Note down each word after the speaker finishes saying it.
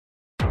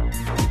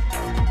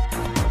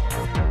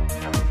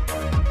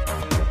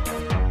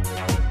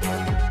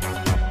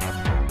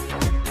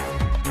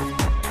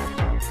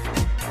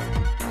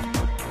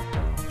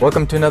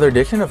Welcome to another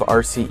edition of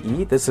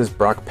RCE. This is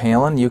Brock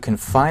Palen. You can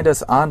find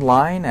us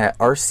online at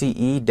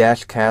rce-cast.com.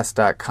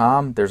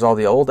 There's all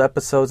the old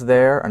episodes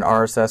there, an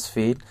RSS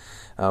feed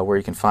where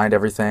you can find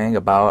everything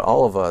about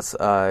all of us.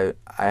 I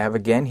have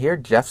again here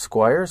Jeff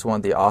Squyres, one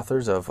of the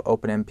authors of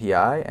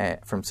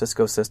OpenMPI from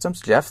Cisco Systems.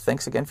 Jeff,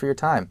 thanks again for your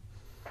time.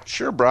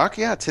 Sure, Brock.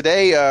 Yeah,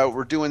 today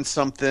we're doing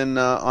something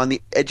on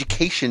the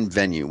education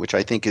venue, which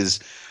I think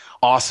is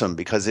awesome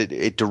because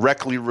it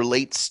directly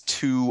relates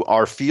to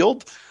our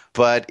field,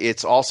 but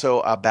it's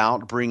also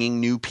about bringing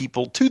new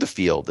people to the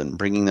field and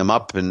bringing them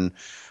up and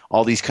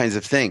all these kinds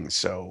of things.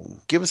 So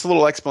give us a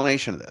little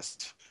explanation of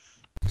this.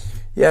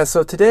 Yeah,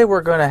 so today we're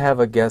going to have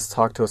a guest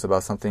talk to us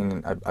about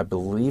something I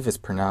believe is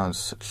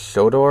pronounced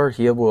Shodor.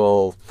 He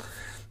will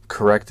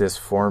correct this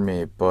for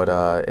me, but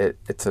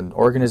it's an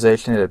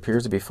organization that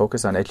appears to be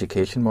focused on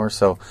education more.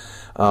 So,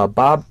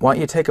 Bob, why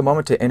don't you take a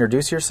moment to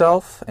introduce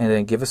yourself and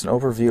then give us an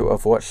overview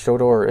of what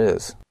Shodor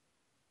is?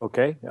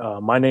 Okay,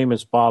 my name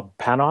is Bob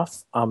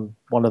Panoff. I'm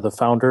one of the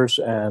founders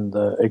and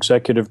the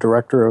executive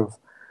director of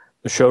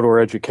the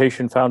Shodor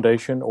Education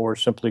Foundation, or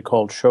simply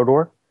called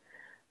Shodor.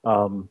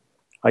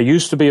 I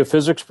used to be a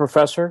physics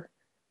professor,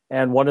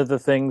 and one of the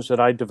things that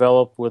I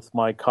developed with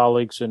my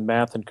colleagues in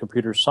math and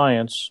computer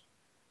science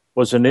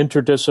was an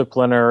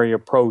interdisciplinary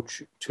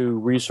approach to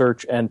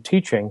research and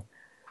teaching,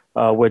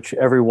 which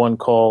everyone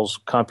calls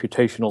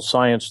computational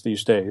science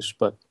these days,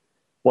 but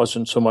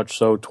wasn't so much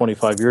so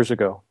 25 years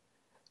ago.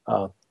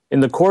 In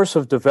the course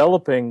of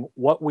developing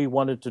what we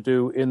wanted to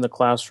do in the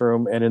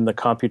classroom and in the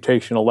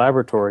computational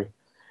laboratory,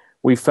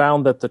 we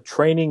found that the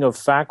training of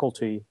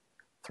faculty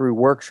through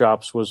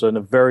workshops was a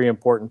very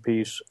important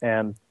piece,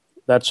 and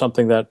that's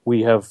something that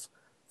we have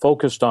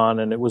focused on,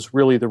 and it was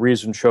really the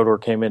reason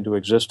Shodor came into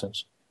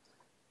existence.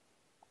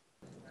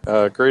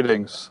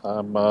 Greetings.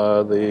 I'm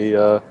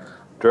the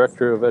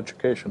Director of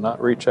Education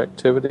Outreach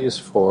Activities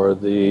for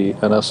the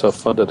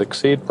NSF-funded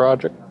Exceed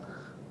project,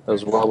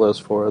 as well as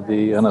for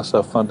the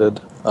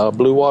NSF-funded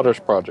Blue Waters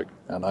project.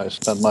 And I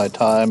spend my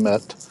time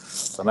at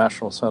the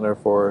National Center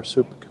for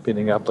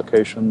Supercomputing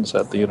Applications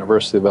at the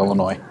University of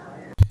Illinois.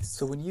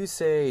 So when you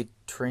say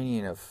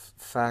training of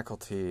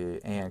faculty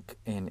and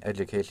in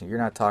education, you're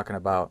not talking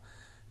about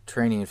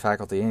training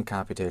faculty in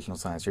computational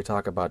science. You're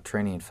talking about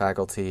training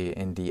faculty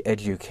in the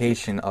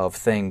education of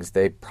things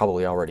they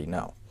probably already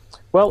know.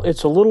 Well,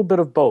 it's a little bit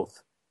of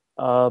both,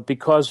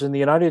 because in the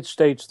United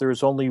States, there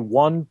is only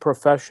one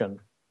profession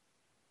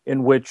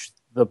in which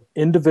the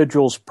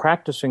individuals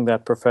practicing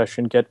that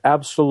profession get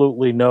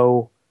absolutely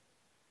no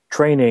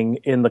training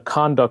in the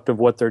conduct of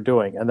what they're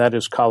doing, and that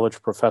is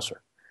college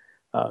professor.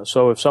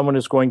 So if someone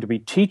is going to be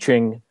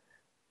teaching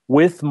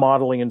with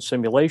modeling and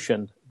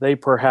simulation, they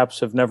perhaps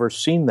have never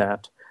seen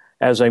that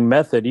as a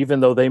method, even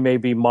though they may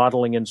be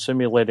modeling and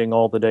simulating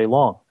all the day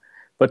long.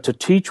 But to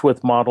teach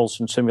with models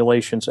and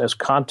simulations as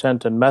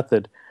content and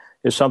method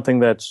is something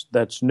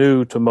that's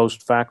new to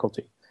most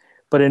faculty.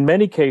 But in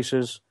many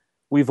cases,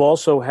 we've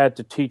also had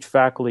to teach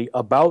faculty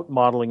about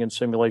modeling and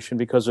simulation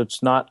because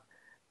it's not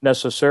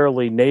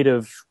necessarily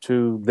native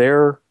to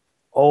their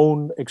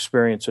own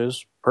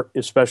experiences,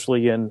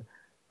 especially in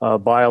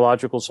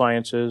biological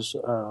sciences,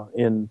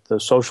 in the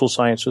social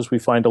sciences. We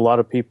find a lot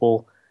of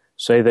people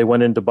say they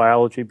went into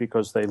biology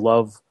because they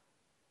love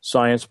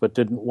science but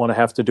didn't want to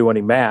have to do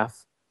any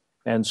math.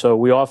 And so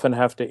we often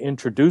have to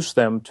introduce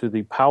them to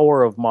the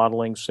power of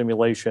modeling,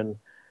 simulation,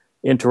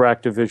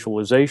 interactive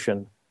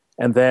visualization,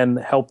 and then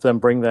help them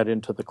bring that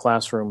into the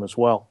classroom as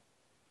well.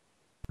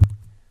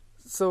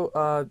 So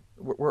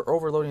we're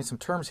overloading some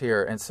terms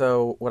here, and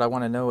so what I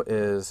want to know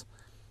is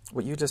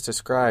what you just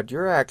described.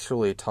 You're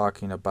actually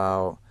talking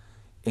about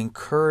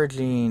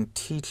encouraging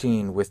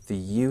teaching with the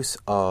use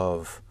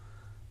of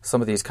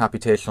some of these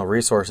computational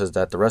resources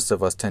that the rest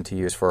of us tend to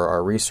use for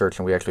our research,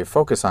 and we actually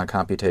focus on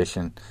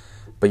computation.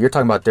 But you're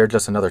talking about they're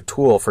just another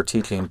tool for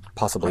teaching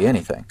possibly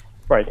anything.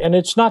 Right, and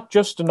it's not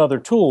just another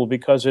tool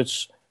because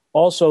it's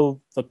also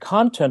the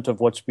content of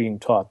what's being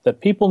taught, that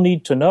people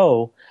need to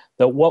know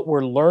that what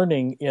we're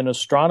learning in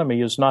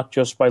astronomy is not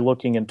just by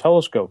looking in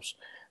telescopes,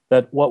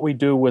 that what we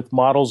do with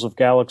models of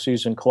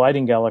galaxies and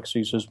colliding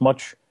galaxies is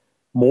much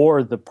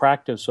more the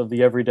practice of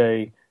the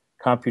everyday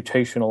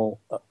computational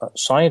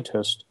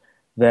scientist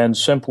than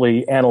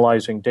simply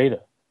analyzing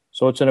data.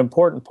 So it's an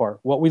important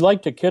part. What we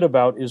like to kid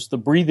about is the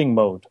breathing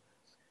mode.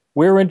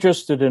 We're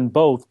interested in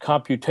both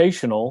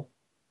computational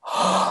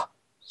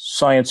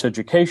science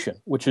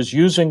education, which is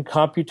using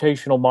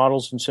computational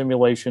models and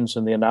simulations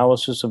and the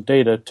analysis of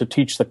data to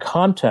teach the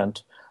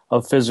content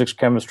of physics,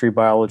 chemistry,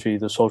 biology,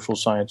 the social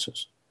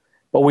sciences.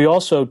 But we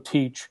also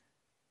teach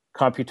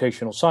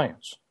computational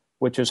science,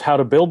 which is how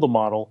to build the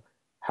model,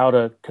 how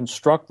to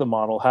construct the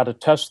model, how to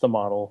test the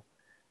model,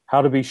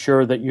 how to be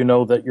sure that you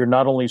know that you're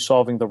not only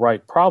solving the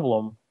right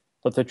problem,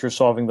 but that you're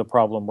solving the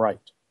problem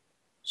right.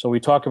 So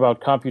we talk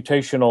about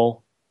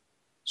computational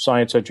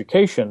science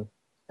education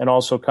and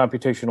also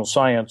computational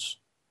science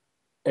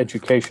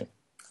education.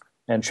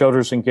 And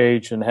Shodor's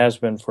engaged and has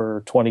been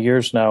for 20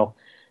 years now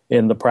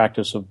in the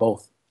practice of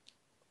both.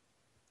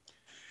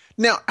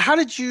 Now, how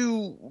did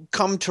you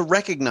come to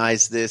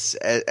recognize this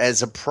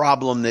as a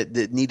problem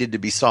that needed to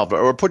be solved?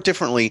 Or put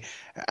differently,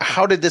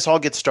 how did this all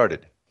get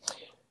started?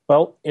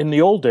 Well, in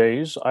the old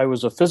days, I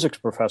was a physics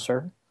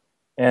professor,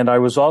 and I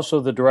was also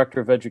the director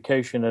of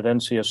education at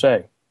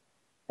NCSA.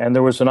 And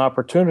there was an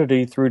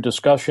opportunity through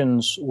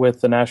discussions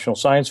with the National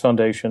Science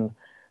Foundation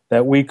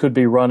that we could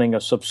be running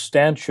a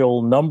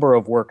substantial number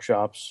of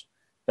workshops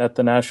that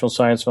the National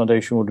Science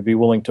Foundation would be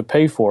willing to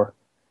pay for.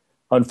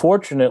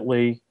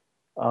 Unfortunately,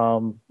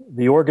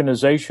 the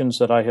organizations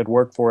that I had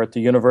worked for at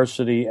the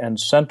university and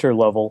center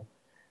level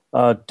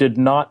did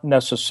not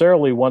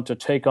necessarily want to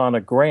take on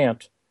a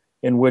grant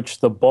in which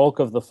the bulk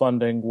of the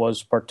funding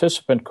was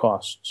participant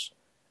costs.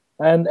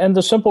 And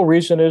the simple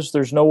reason is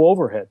there's no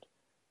overhead.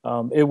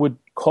 It would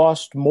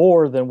cost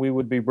more than we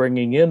would be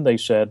bringing in, they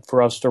said,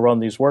 for us to run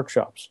these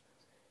workshops.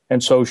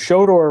 And so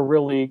Shodor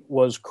really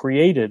was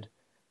created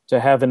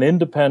to have an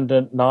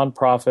independent,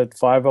 nonprofit,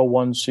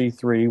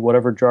 501c3,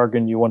 whatever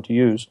jargon you want to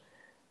use,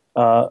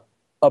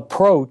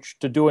 approach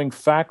to doing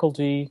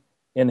faculty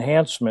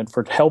enhancement,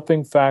 for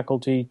helping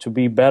faculty to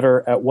be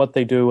better at what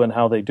they do and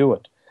how they do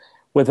it,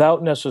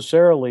 without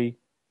necessarily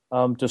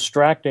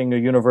distracting a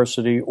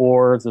university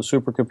or the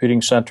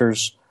supercomputing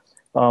centers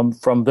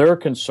from their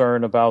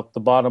concern about the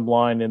bottom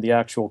line and the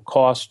actual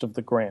cost of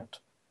the grant.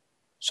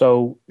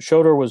 So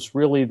Shodor was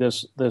really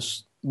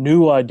this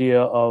new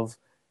idea of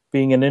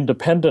being an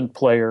independent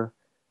player,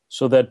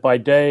 so that by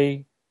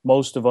day,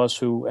 most of us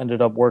who ended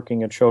up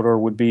working at Shodor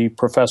would be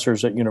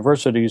professors at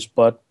universities,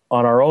 but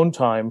on our own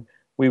time,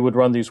 we would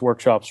run these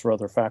workshops for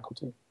other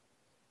faculty.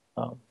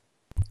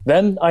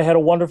 Then I had a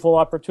wonderful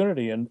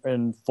opportunity.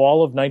 In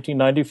fall of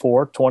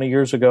 1994, 20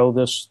 years ago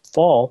this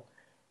fall,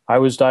 I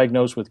was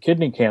diagnosed with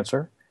kidney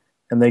cancer,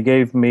 and they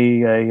gave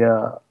me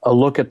a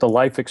look at the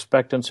life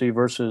expectancy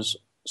versus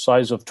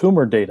size of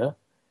tumor data,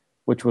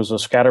 which was a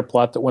scatter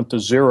plot that went to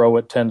 0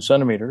 at 10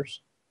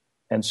 centimeters.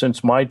 And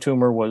since my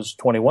tumor was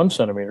 21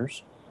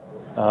 centimeters,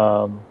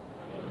 of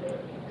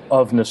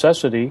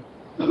necessity,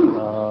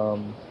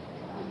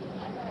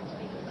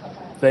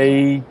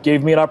 they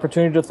gave me an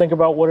opportunity to think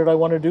about what did I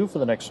want to do for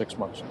the next 6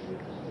 months.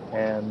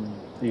 And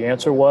the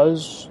answer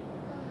was,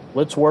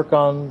 let's work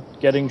on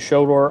getting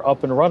Shodor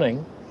up and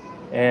running,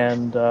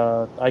 and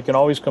I can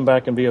always come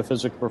back and be a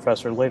physics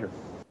professor later.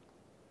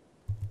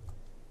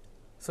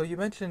 So you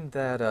mentioned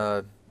that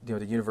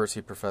the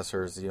university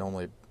professor is the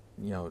only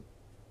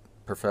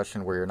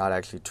profession where you're not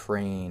actually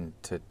trained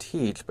to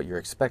teach, but you're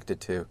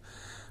expected to.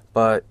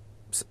 But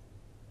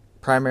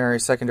primary,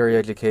 secondary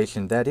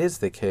education, that is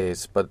the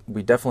case, but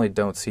we definitely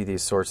don't see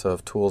these sorts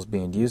of tools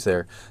being used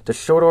there. Does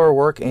Shodor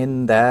work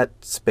in that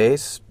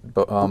space,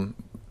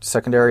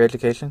 secondary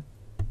education?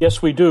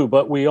 Yes, we do,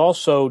 but we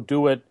also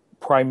do it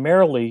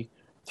primarily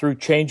through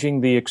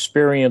changing the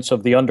experience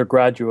of the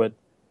undergraduate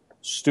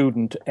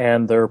student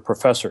and their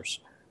professors.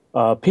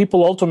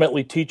 People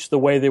ultimately teach the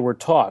way they were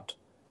taught,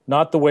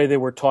 not the way they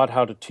were taught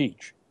how to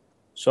teach.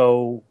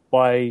 So,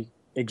 by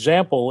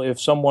example,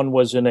 if someone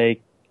was in a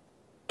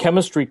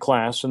chemistry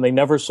class and they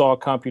never saw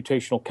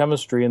computational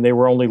chemistry and they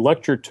were only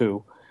lectured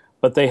to,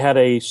 but they had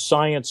a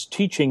science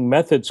teaching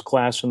methods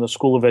class in the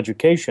School of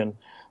Education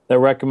that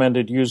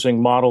recommended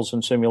using models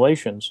and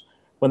simulations,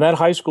 when that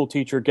high school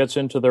teacher gets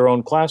into their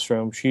own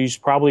classroom, she's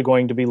probably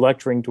going to be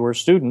lecturing to her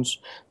students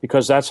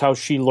because that's how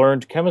she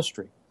learned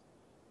chemistry.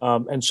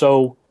 And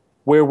so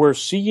where we're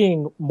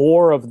seeing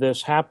more of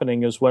this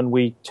happening is when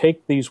we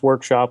take these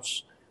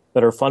workshops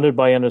that are funded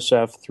by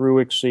NSF through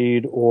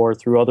Exceed or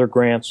through other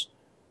grants,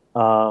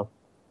 when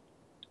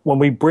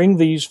we bring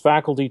these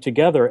faculty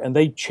together and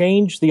they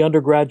change the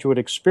undergraduate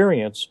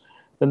experience,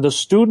 then the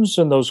students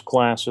in those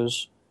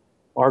classes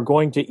are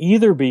going to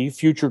either be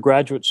future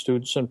graduate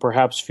students and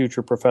perhaps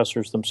future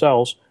professors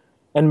themselves,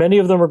 and many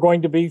of them are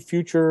going to be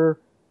future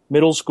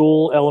middle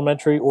school,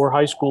 elementary, or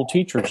high school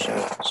teachers.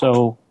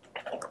 So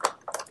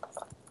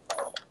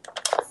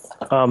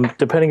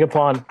depending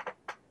upon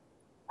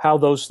how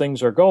those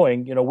things are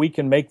going, we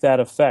can make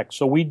that effect.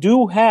 So we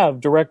do have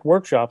direct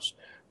workshops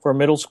for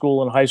middle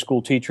school and high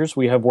school teachers.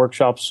 We have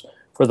workshops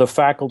for the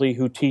faculty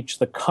who teach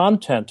the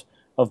content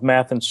of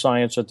math and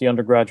science at the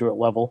undergraduate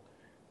level.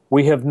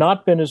 We have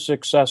not been as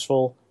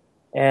successful,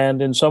 and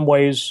in some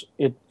ways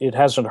it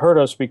hasn't hurt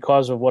us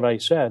because of what I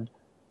said,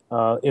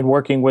 in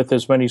working with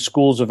as many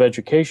schools of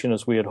education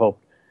as we had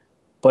hoped.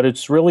 But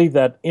it's really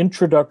that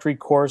introductory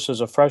course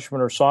as a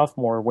freshman or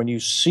sophomore, when you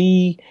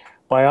see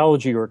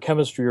biology or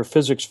chemistry or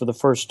physics for the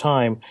first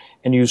time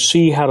and you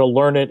see how to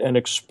learn it and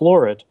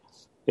explore it.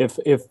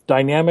 If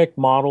dynamic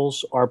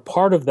models are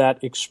part of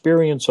that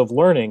experience of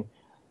learning,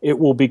 it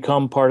will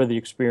become part of the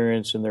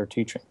experience in their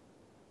teaching.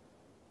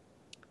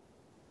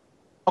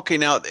 Okay,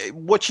 now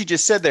what you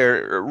just said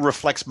there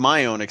reflects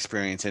my own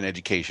experience in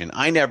education.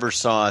 I never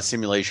saw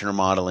simulation or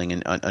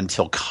modeling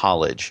until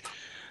college.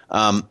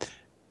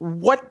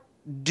 What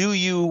do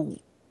you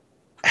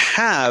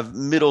have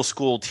middle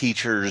school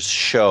teachers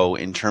show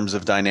in terms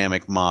of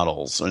dynamic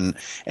models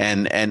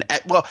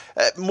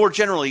more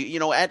generally,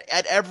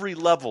 at every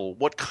level,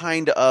 what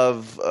kind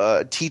of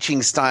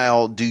teaching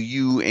style do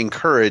you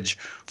encourage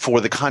for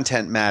the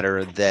content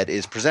matter that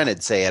is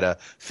presented, say at a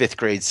 5th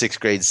grade, 6th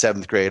grade,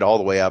 7th grade, all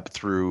the way up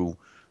through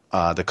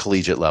the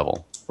collegiate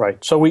level?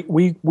 Right. So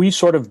we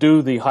sort of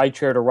do the high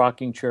chair to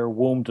rocking chair,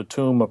 womb to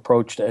tomb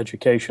approach to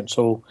education.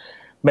 So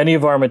many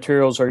of our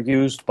materials are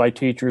used by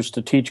teachers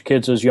to teach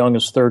kids as young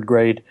as 3rd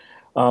grade.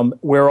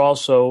 We're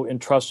also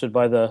entrusted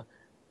by the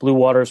Blue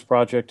Waters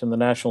Project and the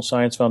National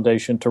Science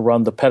Foundation to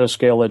run the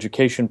petascale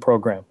education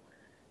program.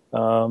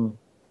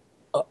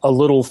 A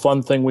little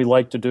fun thing we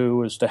like to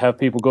do is to have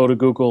people go to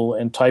Google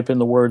and type in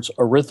the words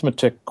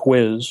arithmetic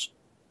quiz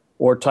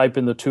or type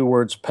in the 2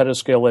 words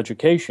petascale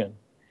education.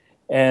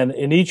 And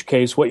in each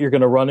case, what you're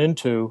going to run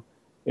into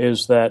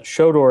is that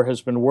Shodor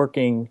has been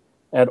working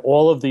at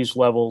all of these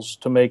levels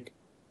to make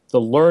the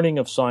learning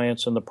of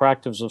science and the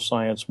practice of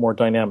science more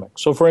dynamic.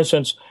 So, for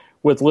instance,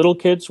 with little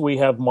kids, we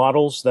have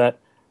models that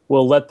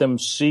will let them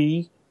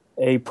see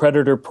a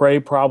predator-prey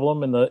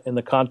problem in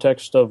the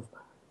context of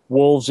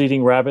wolves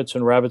eating rabbits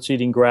and rabbits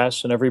eating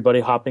grass and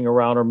everybody hopping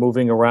around or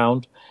moving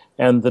around.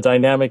 And the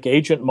dynamic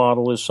agent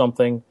model is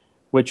something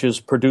which is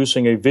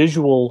producing a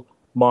visual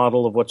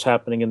model of what's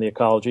happening in the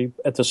ecology.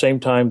 At the same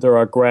time, there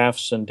are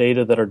graphs and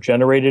data that are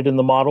generated in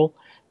the model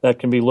that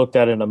can be looked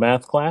at in a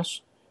math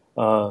class.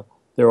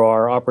 There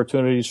are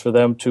opportunities for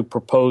them to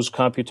propose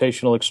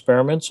computational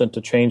experiments and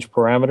to change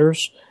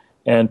parameters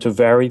and to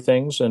vary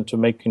things and to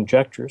make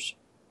conjectures.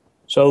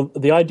 So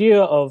the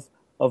idea of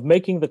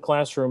making the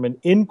classroom an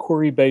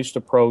inquiry-based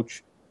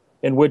approach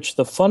in which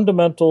the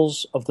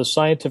fundamentals of the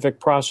scientific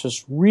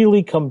process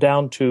really come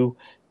down to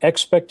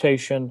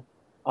expectation,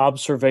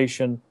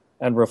 observation,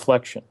 and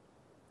reflection.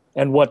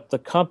 And what the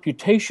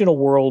computational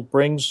world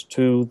brings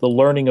to the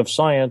learning of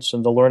science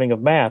and the learning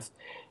of math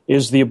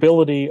is the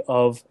ability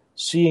of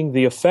seeing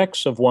the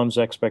effects of one's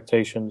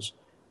expectations,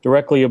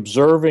 directly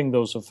observing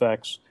those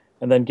effects,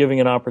 and then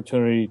giving an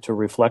opportunity to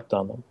reflect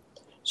on them.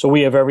 So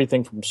we have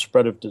everything from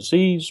spread of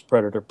disease,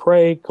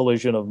 predator-prey,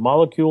 collision of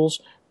molecules,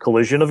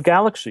 collision of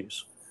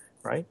galaxies,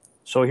 right?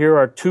 So here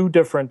are 2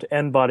 different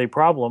n-body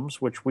problems,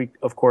 which we,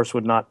 of course,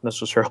 would not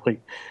necessarily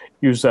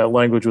use that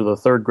language with a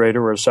 3rd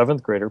grader or a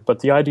 7th grader.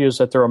 But the idea is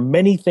that there are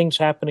many things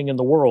happening in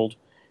the world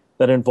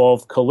that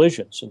involve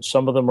collisions, and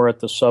some of them are at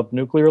the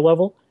subnuclear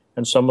level,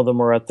 and some of them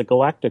are at the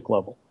galactic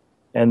level.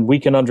 And we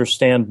can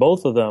understand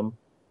both of them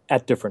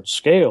at different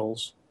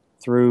scales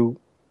through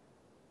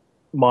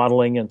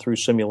modeling and through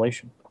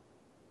simulation.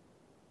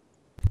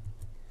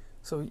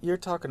 So you're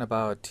talking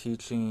about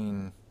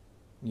teaching,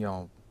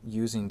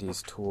 using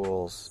these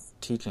tools,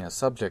 teaching a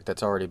subject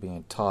that's already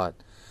being taught.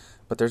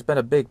 But there's been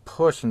a big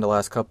push in the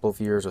last couple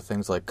of years with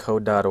things like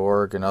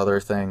code.org and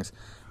other things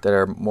that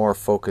are more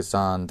focused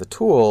on the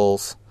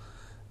tools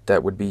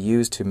that would be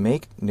used to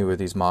make newer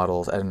these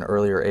models at an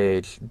earlier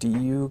age. Do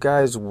you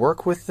guys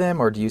work with them,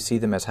 or do you see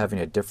them as having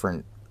a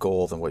different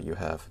goal than what you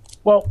have?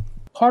 Well,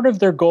 part of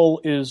their goal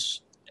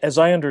is, as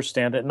I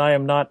understand it, and I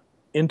am not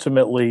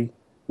intimately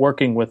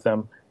working with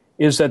them,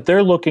 is that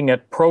they're looking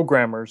at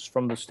programmers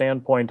from the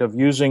standpoint of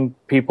using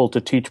people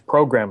to teach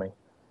programming.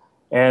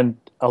 And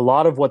a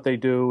lot of what they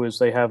do is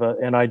they have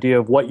an idea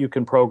of what you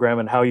can program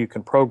and how you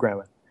can program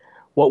it.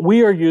 What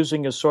we are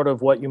using is sort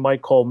of what you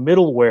might call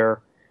middleware,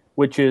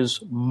 which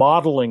is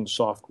modeling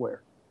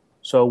software.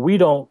 So we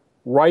don't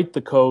write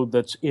the code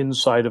that's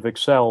inside of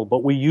Excel,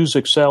 but we use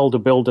Excel to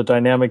build a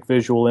dynamic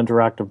visual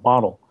interactive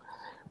model.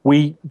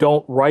 We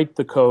don't write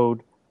the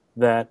code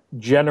that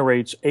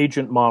generates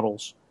agent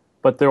models,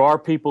 but there are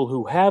people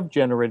who have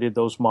generated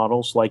those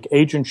models, like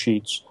agent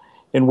sheets,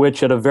 in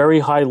which at a very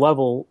high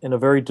level, in a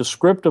very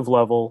descriptive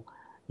level,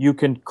 you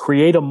can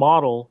create a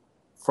model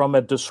from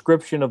a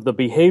description of the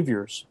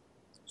behaviors.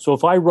 So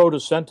if I wrote a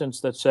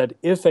sentence that said,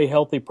 if a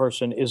healthy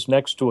person is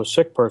next to a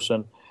sick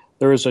person,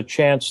 there is a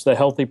chance the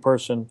healthy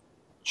person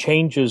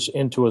changes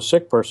into a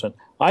sick person.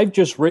 I've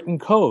just written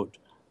code,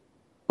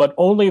 but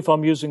only if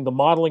I'm using the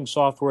modeling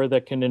software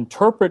that can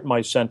interpret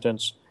my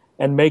sentence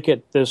and make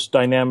it this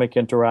dynamic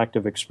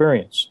interactive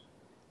experience.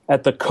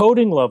 At the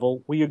coding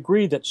level, we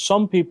agree that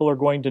some people are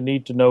going to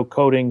need to know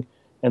coding,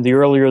 and the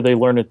earlier they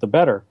learn it, the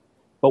better.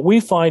 But we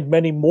find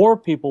many more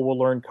people will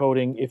learn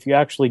coding if you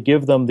actually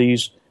give them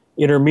these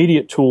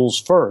intermediate tools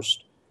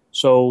first.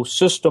 So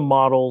system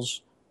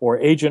models or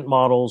agent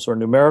models or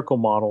numerical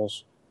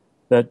models,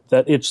 that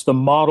it's the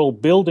model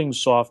building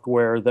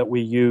software that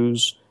we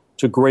use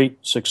to great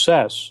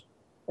success.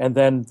 And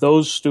then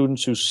those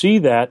students who see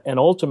that and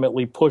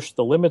ultimately push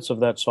the limits of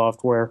that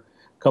software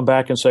come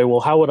back and say,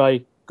 well, how would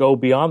I go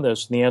beyond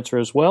this? And the answer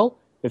is, well,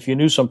 if you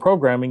knew some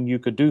programming, you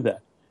could do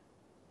that.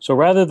 So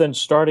rather than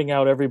starting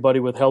out everybody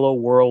with Hello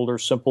World or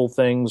simple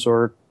things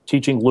or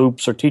teaching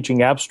loops or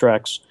teaching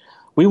abstracts,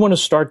 we want to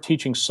start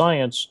teaching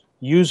science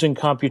using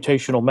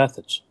computational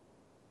methods.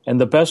 And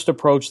the best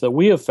approach that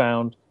we have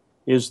found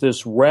is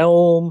this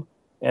realm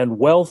and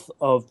wealth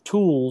of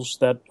tools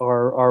that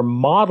are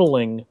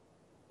modeling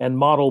and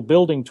model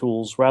building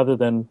tools rather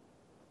than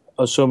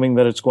assuming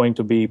that it's going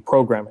to be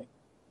programming.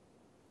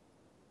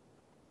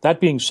 That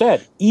being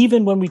said,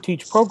 even when we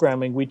teach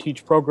programming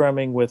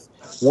with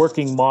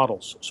working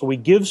models. So we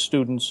give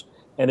students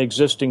an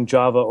existing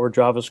Java or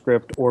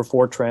JavaScript or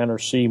Fortran or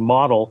C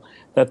model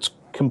that's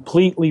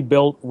completely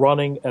built,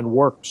 running, and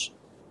works.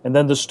 And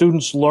then the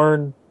students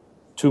learn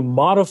to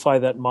modify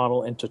that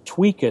model and to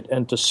tweak it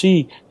and to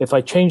see, if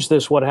I change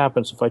this, what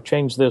happens? If I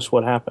change this,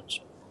 what happens?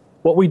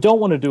 What we don't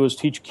want to do is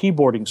teach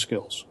keyboarding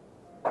skills.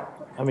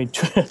 I mean,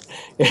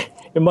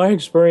 in my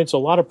experience, a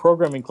lot of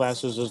programming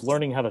classes is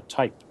learning how to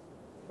type,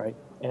 right?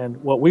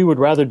 And what we would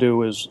rather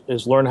do is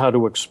learn how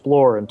to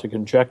explore and to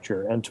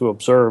conjecture and to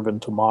observe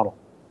and to model.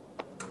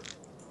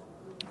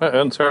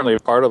 And certainly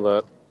part of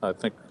that, I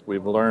think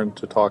we've learned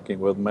to talking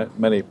with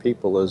many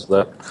people, is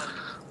that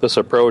this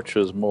approach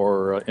is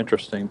more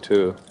interesting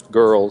to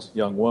girls,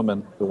 young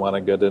women who want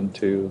to get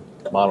into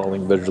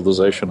modeling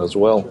visualization as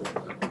well.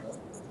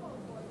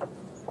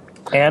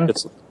 And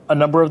a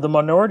number of the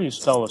minorities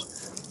tell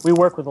us. We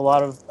work with a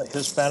lot of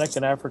Hispanic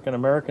and African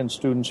American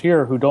students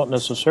here who don't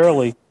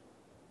necessarily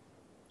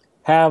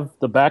have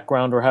the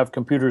background or have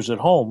computers at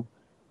home,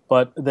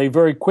 but they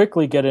very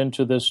quickly get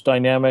into this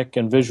dynamic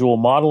and visual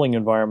modeling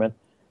environment,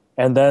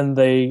 and then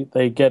they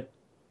get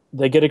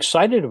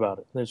excited about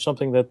it. It's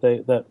something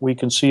that we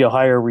can see a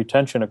higher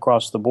retention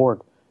across the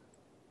board.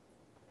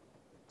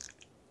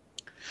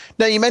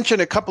 Now, you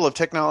mentioned a couple of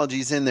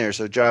technologies in there,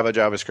 so Java,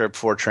 JavaScript,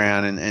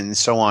 Fortran, and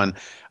so on.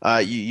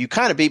 You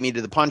kind of beat me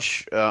to the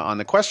punch on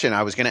the question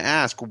I was going to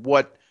ask.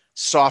 What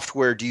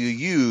software do you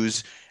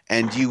use,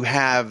 and do you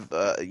have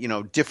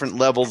different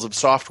levels of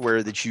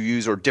software that you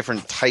use, or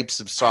different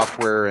types of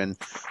software and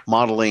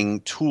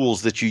modeling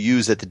tools that you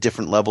use at the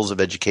different levels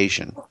of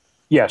education?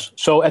 Yes.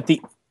 So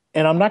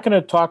and I'm not going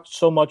to talk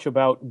so much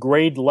about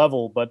grade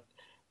level, but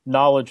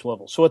knowledge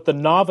level. So at the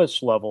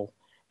novice level,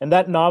 and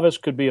that novice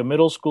could be a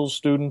middle school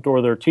student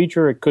or their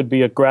teacher, it could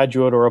be a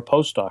graduate or a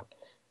postdoc.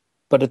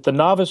 But at the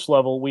novice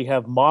level, we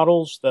have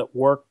models that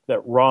work, that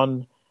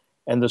run,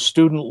 and the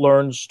student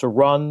learns to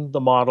run the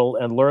model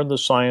and learn the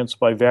science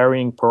by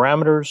varying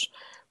parameters,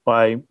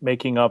 by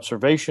making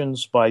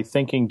observations, by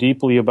thinking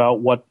deeply about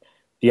what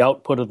the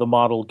output of the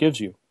model gives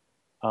you.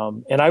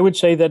 And I would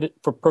say that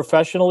for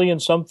professionally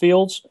in some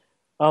fields,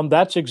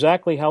 that's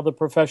exactly how the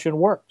profession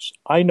works.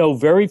 I know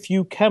very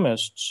few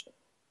chemists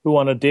who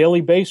on a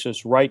daily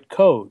basis write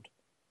code,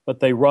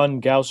 but they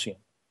run Gaussian.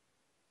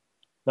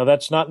 Now,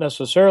 that's not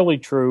necessarily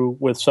true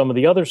with some of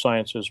the other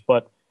sciences,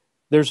 but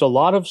there's a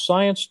lot of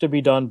science to be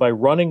done by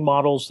running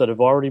models that have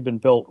already been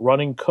built,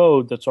 running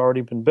code that's already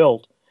been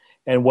built.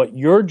 And what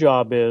your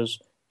job is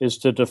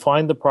to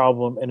define the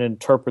problem and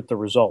interpret the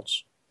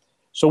results.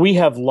 So we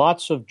have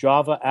lots of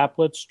Java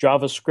applets,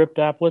 JavaScript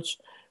applets.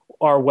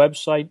 Our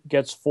website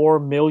gets 4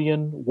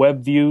 million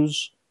web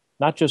views,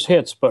 not just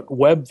hits, but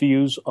web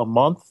views a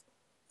month,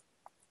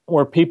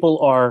 where people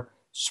are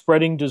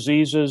spreading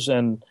diseases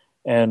and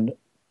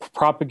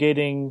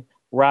propagating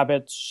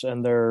rabbits,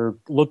 and they're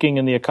looking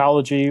in the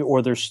ecology,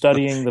 or they're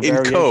studying the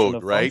variation code,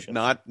 of right?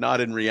 functions.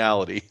 Not in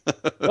reality.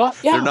 Well,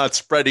 yeah. They're not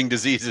spreading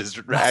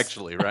diseases,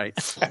 actually, right?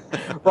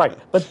 Right,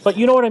 but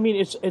you know what I mean.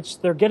 It's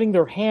they're getting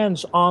their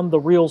hands on the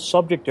real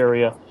subject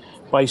area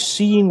by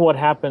seeing what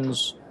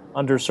happens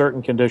under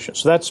certain conditions.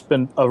 So that's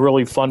been a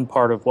really fun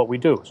part of what we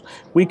do.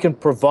 We can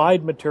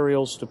provide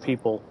materials to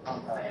people,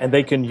 and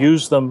they can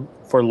use them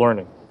for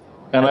learning.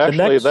 And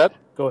actually,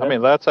 go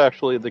ahead. that's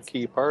actually the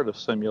key part of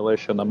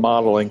simulation and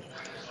modeling,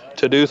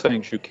 to do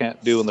things you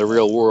can't do in the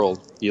real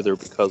world, either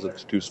because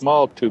it's too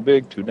small, too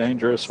big, too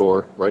dangerous,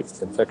 or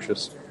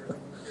infectious.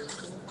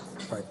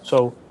 Right.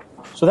 So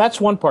that's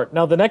one part.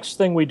 Now, the next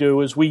thing we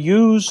do is we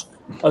use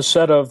a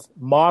set of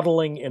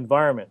modeling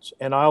environments,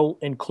 and I'll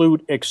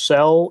include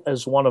Excel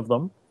as one of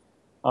them.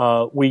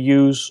 We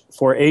use,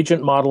 for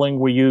agent modeling,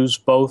 we use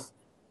both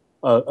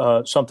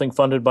something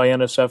funded by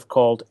NSF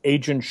called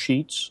Agent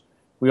Sheets.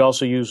 We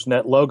also use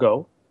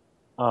NetLogo.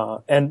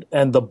 And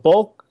the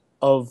bulk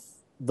of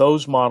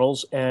those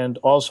models, and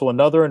also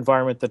another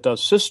environment that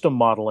does system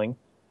modeling,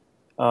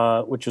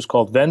 which is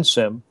called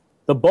VenSim,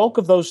 the bulk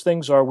of those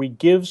things are we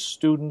give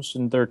students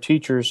and their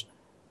teachers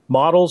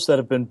models that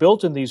have been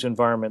built in these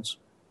environments,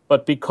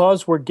 but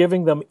because we're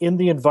giving them in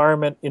the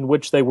environment in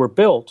which they were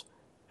built,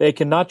 they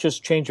can not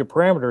just change a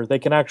parameter, they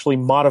can actually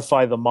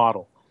modify the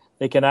model.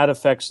 They can add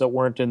effects that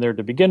weren't in there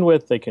to begin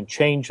with, they can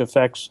change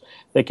effects,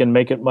 they can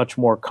make it much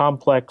more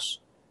complex,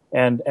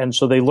 and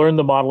so they learn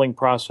the modeling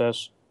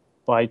process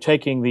by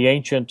taking the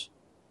ancient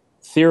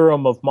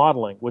theorem of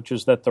modeling, which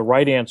is that the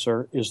right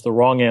answer is the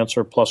wrong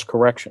answer plus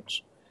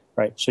corrections.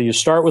 Right? So you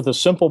start with a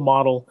simple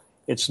model.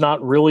 It's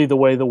not really the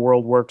way the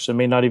world works. It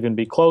may not even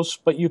be close,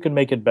 but you can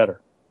make it better.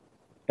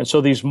 And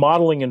so these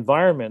modeling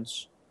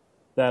environments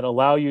that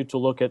allow you to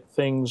look at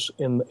things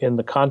in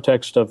the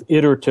context of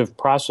iterative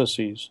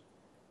processes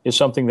is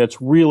something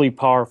that's really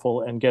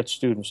powerful and gets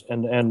students.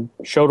 And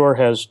Shodor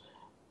has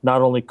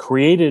not only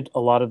created a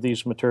lot of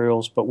these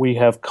materials, but we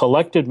have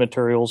collected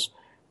materials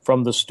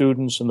from the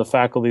students and the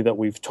faculty that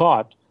we've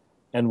taught,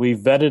 and we've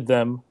vetted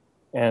them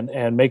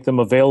and make them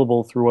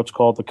available through what's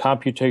called the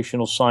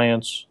Computational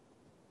Science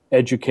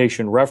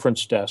Education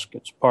Reference Desk.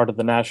 It's part of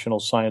the National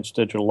Science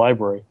Digital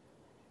Library.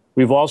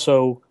 We've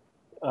also,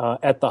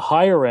 at the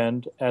higher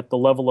end, at the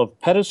level of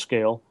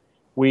petascale,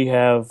 we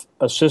have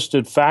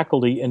assisted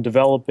faculty in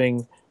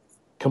developing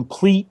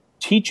complete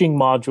teaching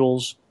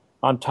modules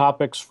on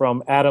topics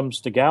from atoms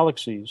to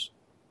galaxies,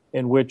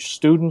 in which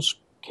students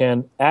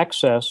can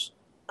access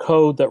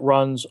code that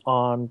runs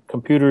on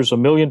computers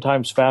 1,000,000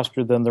 times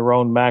faster than their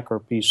own Mac or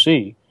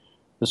PC,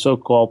 the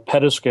so-called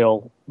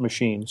petascale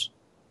machines,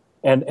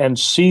 and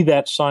see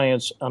that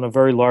science on a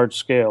very large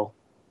scale,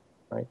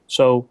 right?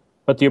 So,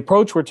 but the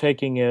approach we're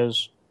taking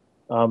is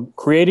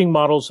creating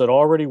models that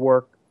already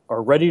work,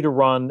 are ready to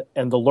run,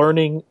 and the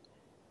learning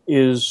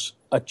is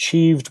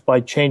achieved by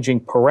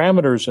changing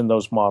parameters in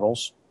those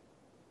models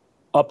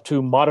up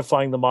to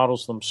modifying the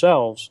models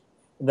themselves.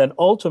 And then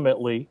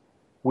ultimately,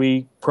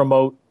 we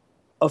promote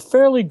a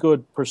fairly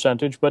good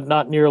percentage, but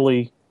not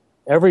nearly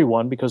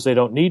everyone because they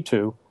don't need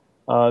to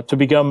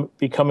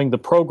becoming the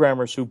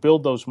programmers who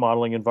build those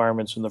modeling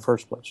environments in the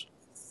first place.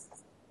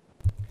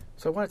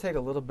 So I want to take a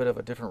little bit of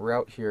a different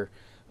route here.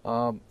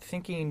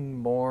 Thinking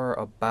more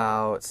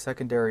about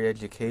secondary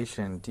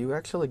education, do you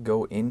actually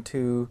go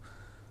into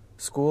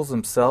schools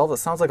themselves? It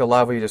sounds like a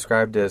lot of what you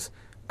described is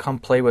come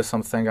play with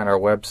something on our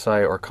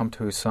website or come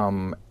to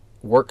some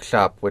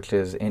workshop, which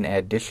is in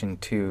addition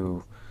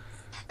to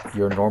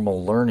your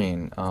normal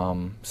learning.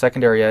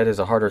 Secondary ed is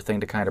a harder thing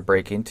to kind of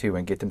break into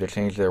and get them to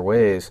change their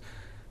ways.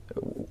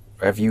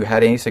 Have you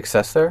had any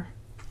success there?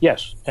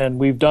 Yes, and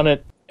we've done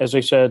it, as I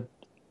said,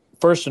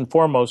 first and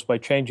foremost by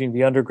changing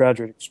the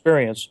undergraduate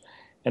experience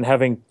and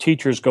having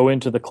teachers go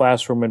into the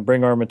classroom and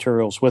bring our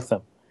materials with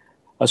them.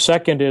 A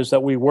second is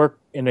that we work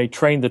in a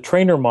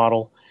train-the-trainer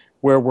model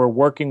where we're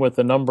working with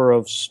a number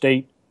of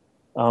state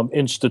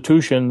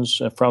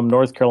institutions from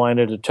North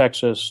Carolina to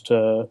Texas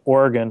to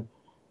Oregon.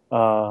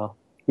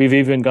 We've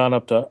even gone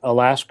up to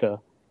Alaska,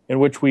 in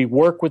which we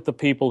work with the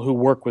people who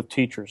work with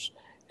teachers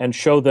and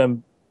show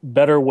them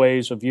better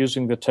ways of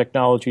using the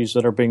technologies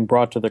that are being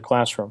brought to the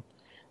classroom.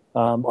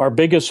 Our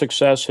biggest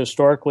success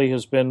historically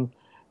has been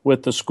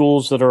with the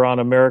schools that are on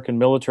American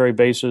military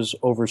bases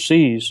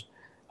overseas.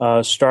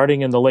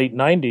 Starting in the late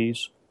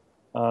 90s,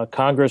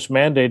 Congress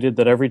mandated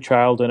that every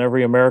child in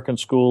every American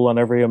school on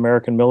every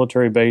American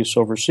military base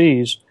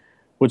overseas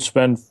would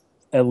spend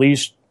at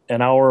least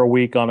an hour a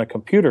week on a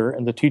computer,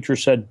 and the teacher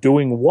said,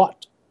 doing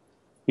what?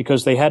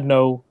 Because they had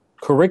no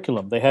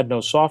curriculum, they had no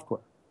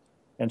software.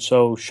 And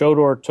so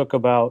Shodor took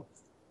about,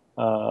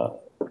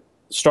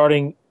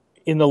 starting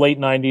in the late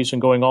 90s and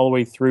going all the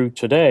way through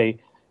today,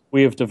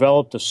 we have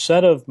developed a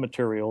set of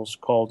materials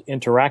called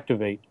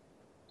Interactivate.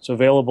 It's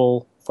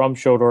available from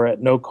Shodor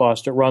at no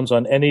cost. It runs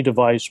on any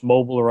device,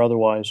 mobile or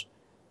otherwise,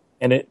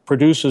 and it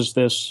produces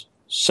this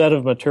set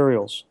of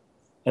materials.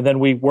 And then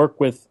we work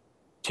with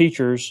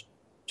teachers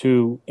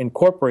to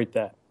incorporate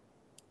that.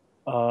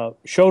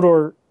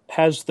 Shodor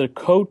has the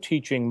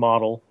co-teaching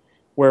model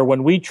where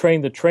when we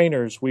train the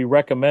trainers, we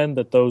recommend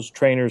that those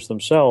trainers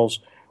themselves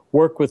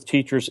work with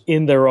teachers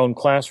in their own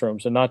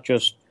classrooms and not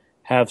just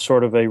have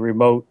sort of a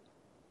remote,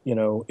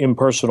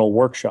 impersonal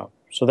workshop.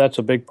 So that's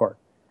a big part.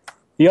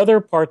 The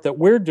other part that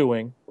we're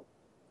doing,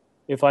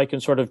 if I can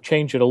sort of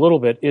change it a little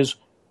bit, is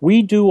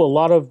we do a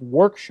lot of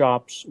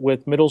workshops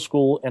with middle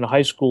school and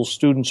high school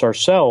students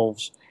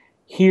ourselves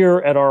here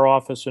at our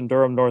office in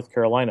Durham, North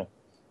Carolina.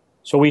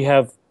 So we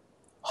have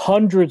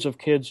hundreds of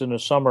kids in the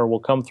summer will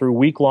come through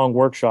week-long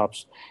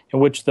workshops in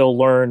which they'll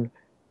learn.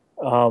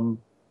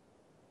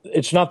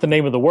 It's not the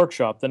name of the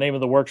workshop. The name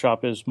of the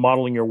workshop is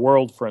Modeling Your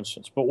World, for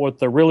instance. But what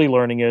they're really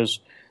learning is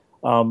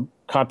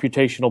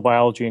computational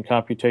biology and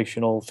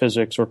computational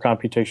physics or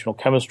computational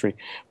chemistry.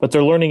 But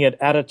they're learning it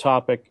at a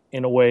topic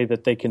in a way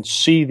that they can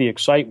see the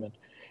excitement.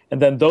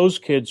 And then those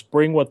kids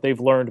bring what they've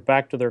learned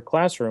back to their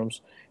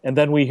classrooms. And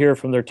then we hear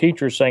from their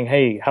teachers saying,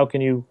 hey, how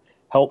can you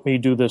help me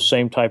do this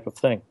same type of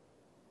thing?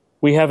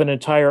 We have an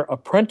entire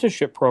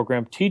apprenticeship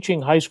program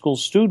teaching high school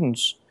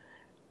students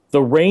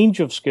the range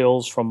of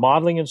skills from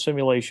modeling and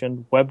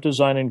simulation, web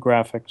design and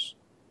graphics,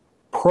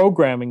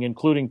 programming,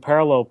 including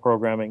parallel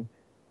programming,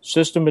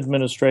 system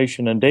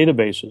administration, and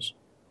databases.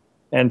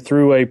 And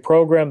through a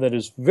program that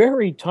is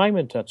very time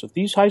intensive,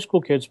 these high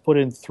school kids put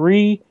in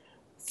 3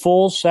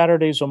 full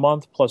Saturdays a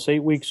month plus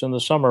 8 weeks in the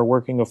summer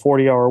working a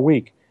 40-hour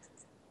week.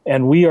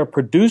 And we are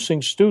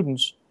producing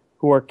students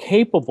who are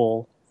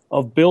capable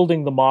of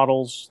building the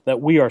models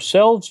that we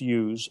ourselves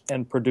use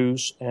and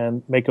produce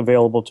and make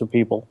available to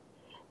people.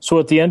 So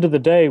at the end of the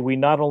day, we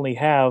not only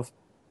have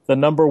the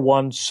number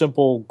one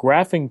simple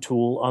graphing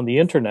tool on the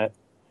internet,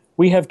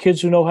 we have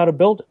kids who know how to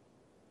build it.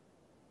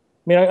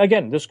 I mean,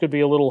 again, this could be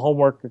a little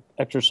homework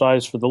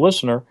exercise for the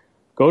listener.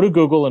 Go to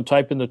Google and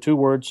type in the 2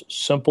 words,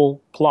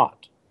 simple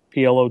plot,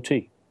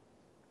 P-L-O-T.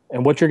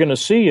 And what you're going to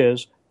see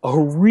is a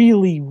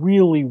really,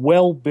 really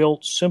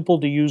well-built,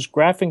 simple-to-use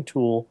graphing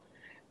tool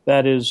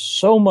that is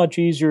so much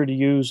easier to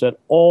use at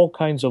all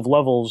kinds of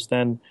levels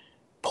than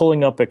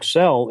pulling up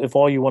Excel if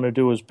all you want to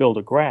do is build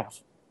a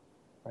graph.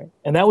 Right? right?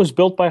 And that was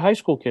built by high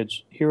school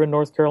kids here in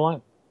North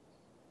Carolina.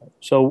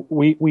 So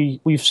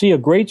we see a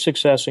great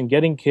success in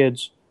getting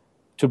kids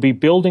to be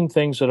building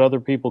things that other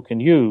people can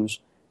use,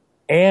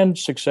 and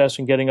success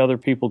in getting other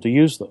people to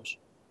use those.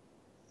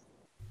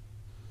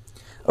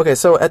 Okay,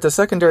 so at the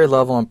secondary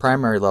level and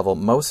primary level,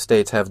 most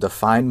states have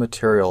defined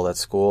material that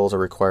schools are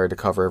required to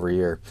cover every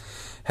year.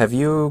 Have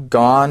you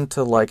gone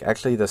to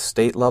actually the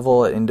state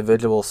level at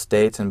individual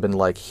states and been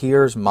like,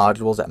 here's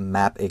modules that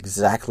map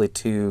exactly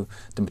to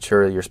the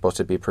material you're supposed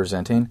to be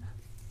presenting?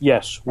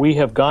 Yes, we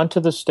have gone to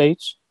the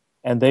states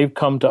and they've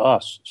come to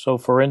us. So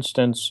for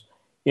instance,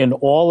 in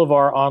all of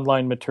our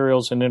online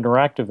materials in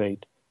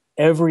Interactivate,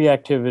 every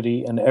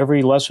activity and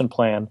every lesson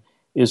plan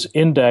is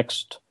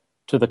indexed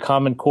to the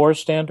Common Core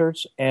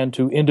standards and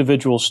to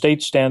individual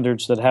state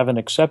standards that haven't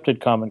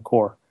accepted Common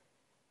Core.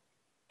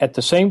 At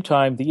the same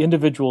time, the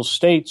individual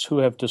states who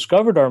have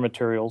discovered our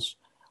materials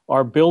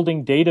are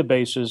building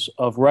databases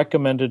of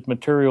recommended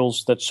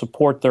materials that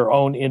support their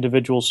own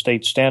individual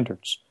state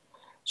standards.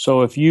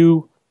 So if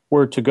you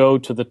were to go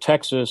to the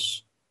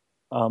Texas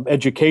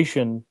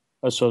Education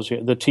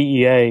Association, the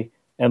TEA,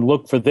 and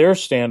look for their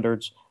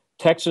standards,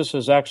 Texas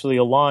has actually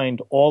aligned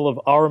all of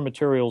our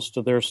materials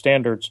to their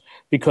standards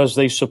because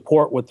they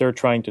support what they're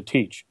trying to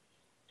teach.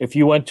 If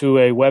you went to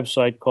a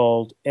website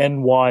called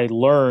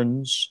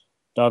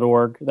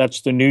nylearns.org,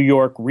 that's the New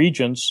York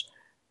Regents,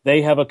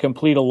 they have a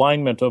complete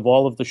alignment of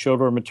all of the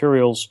Shodor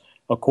materials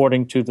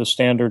according to the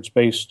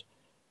standards-based.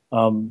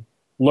 Learn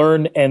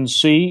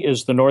NC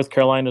is the North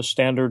Carolina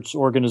Standards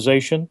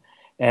Organization,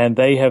 and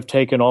they have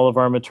taken all of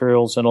our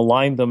materials and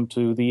aligned them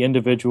to the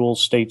individual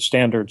state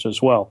standards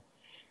as well.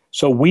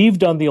 So we've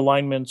done the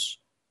alignments,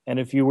 and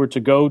if you were to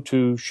go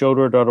to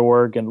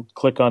shodor.org and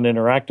click on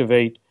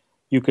Interactivate,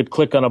 you could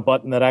click on a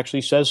button that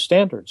actually says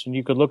standards, and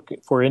you could look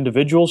for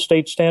individual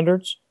state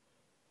standards,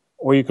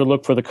 or you could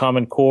look for the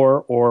Common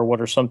Core, or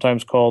what are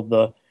sometimes called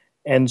the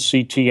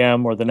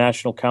NCTM, or the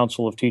National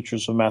Council of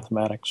Teachers of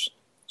Mathematics.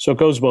 So it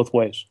goes both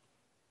ways.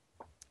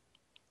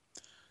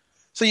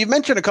 So you've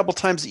mentioned a couple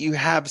times that you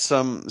have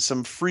some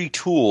free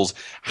tools.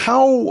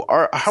 How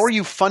are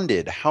you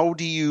funded? How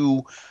do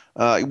you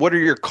what are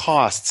your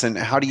costs, and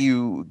how do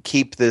you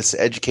keep this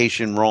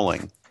education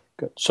rolling?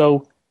 Good.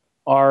 So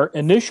our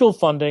initial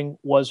funding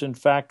was, in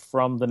fact,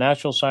 from the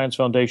National Science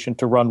Foundation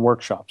to run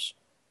workshops.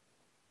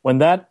 When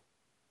that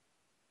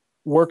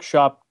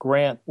workshop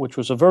grant, which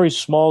was a very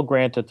small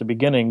grant at the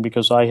beginning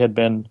because I had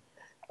been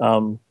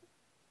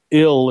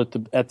ill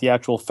at the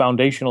actual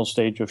foundational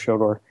stage of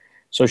Shodor,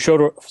 so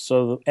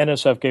the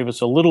NSF gave us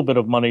a little bit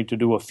of money to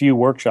do a few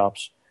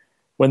workshops.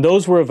 When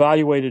those were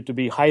evaluated to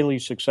be highly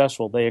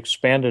successful, they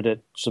expanded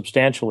it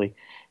substantially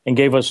and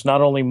gave us not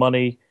only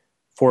money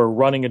for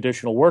running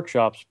additional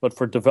workshops, but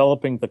for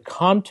developing the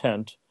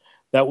content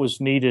that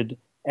was needed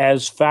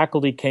as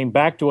faculty came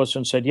back to us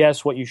and said,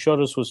 yes, what you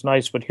showed us was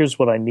nice, but here's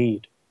what I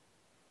need.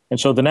 And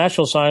so the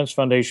National Science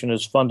Foundation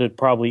has funded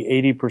probably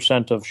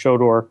 80% of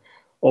Shodor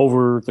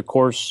over the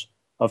course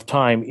of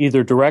time,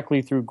 either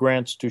directly through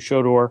grants to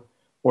Shodor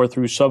or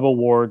through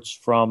subawards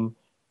from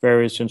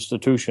various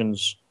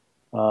institutions,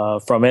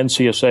 from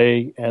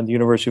NCSA and the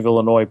University of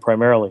Illinois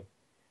primarily.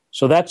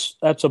 So that's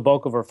a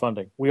bulk of our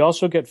funding. We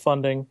also get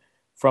funding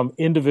from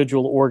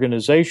individual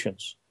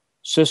organizations.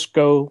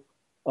 Cisco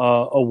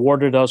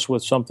awarded us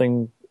with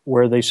something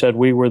where they said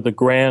we were the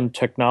grand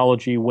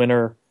technology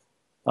winner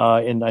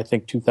in, I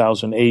think,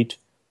 2008.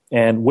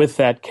 And with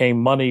that came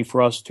money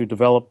for us to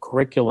develop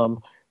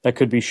curriculum that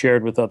could be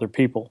shared with other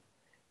people.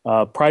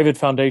 Private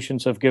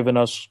foundations have given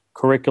us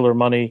curricular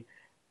money.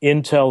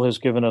 Intel has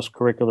given us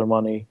curricular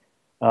money.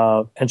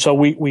 And so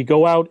we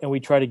go out and we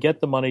try to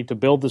get the money to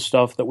build the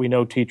stuff that we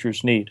know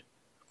teachers need.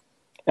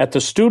 At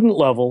the student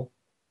level,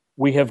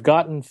 we have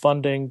gotten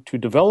funding to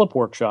develop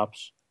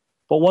workshops,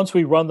 but once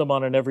we run them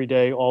on an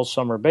everyday,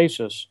 all-summer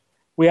basis,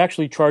 we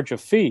actually charge a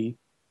fee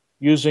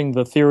using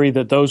the theory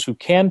that those who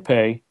can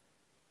pay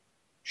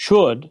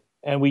should,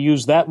 and we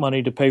use that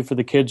money to pay for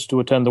the kids to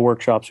attend the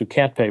workshops who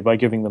can't pay by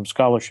giving them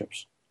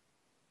scholarships.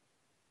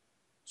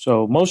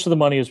 So most of the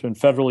money has been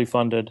federally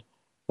funded,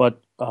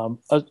 but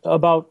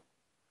about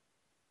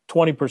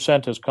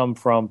 20% has come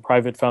from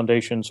private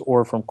foundations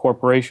or from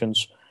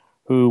corporations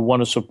who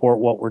want to support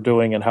what we're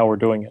doing and how we're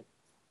doing it.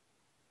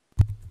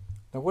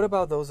 Now, what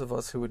about those of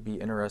us who would be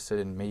interested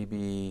in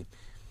maybe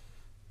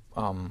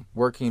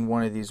working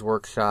one of these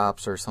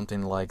workshops or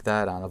something like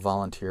that on a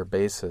volunteer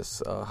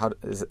basis?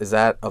 Is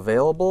that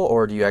available,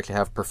 or do you actually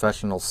have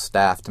professional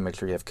staff to make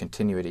sure you have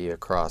continuity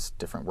across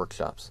different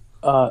workshops?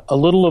 A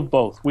little of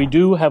both. We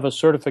do have a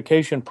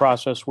certification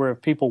process where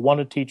if people want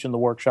to teach in the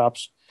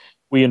workshops,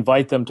 we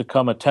invite them to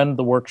come attend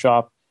the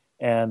workshop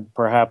and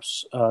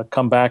perhaps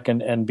come back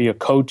and be a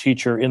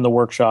co-teacher in the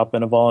workshop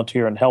and a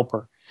volunteer and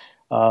helper.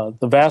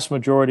 The vast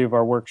majority of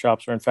our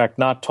workshops are, in fact,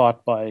 not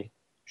taught by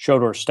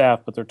Shodor staff,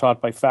 but they're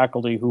taught by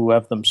faculty who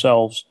have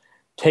themselves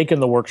taken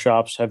the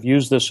workshops, have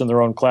used this in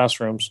their own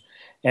classrooms,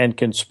 and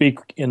can speak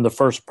in the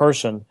first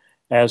person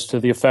as to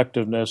the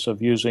effectiveness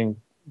of using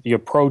the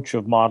approach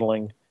of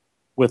modeling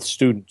with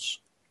students.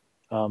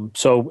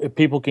 So if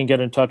people can get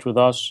in touch with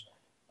us,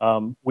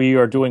 we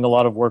are doing a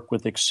lot of work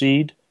with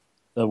Exceed.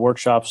 The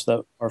workshops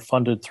that are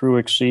funded through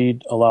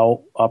Exceed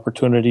allow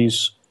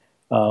opportunities.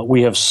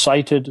 We have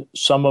cited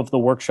some of the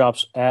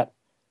workshops at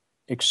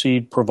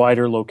Exceed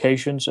provider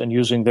locations and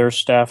using their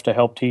staff to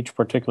help teach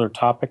particular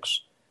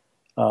topics.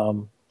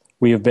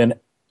 We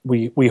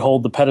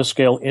hold the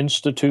Petascale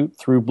Institute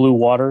through Blue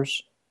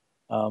Waters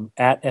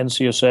at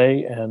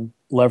NCSA and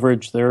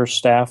leverage their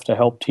staff to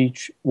help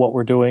teach what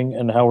we're doing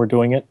and how we're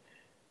doing it.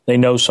 They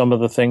know some of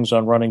the things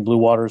on running Blue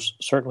Waters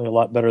certainly a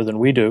lot better than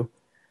we do,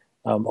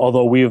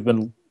 although we have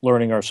been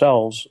learning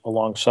ourselves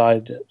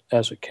alongside it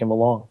as it came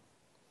along.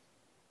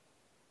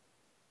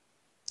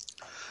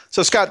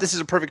 So, Scott, this is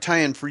a perfect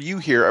tie-in for you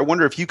here. I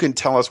wonder if you can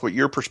tell us what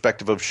your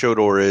perspective of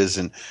Shodor is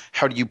and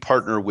how do you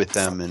partner with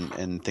them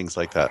and things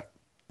like that.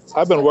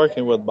 I've been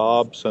working with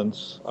Bob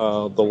since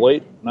the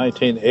late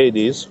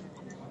 1980s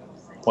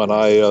when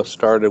I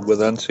started with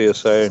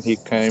NCSA, and he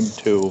came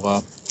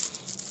to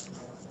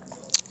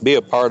be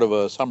a part of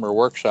a summer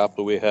workshop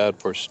that we had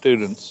for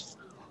students.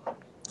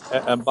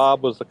 And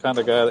Bob was the kind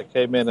of guy that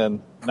came in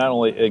and not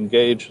only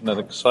engaged and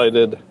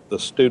excited the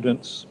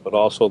students, but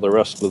also the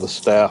rest of the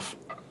staff.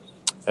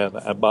 And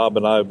Bob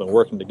and I have been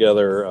working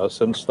together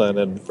since then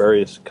in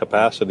various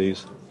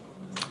capacities.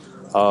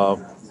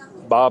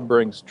 Bob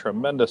brings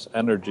tremendous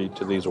energy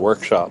to these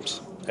workshops,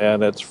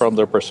 and it's from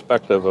the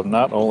perspective of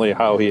not only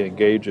how he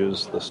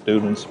engages the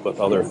students, but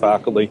other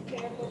faculty.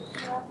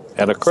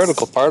 And a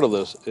critical part of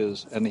this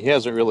is, and he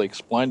hasn't really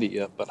explained it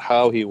yet, but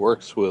how he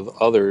works with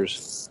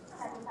others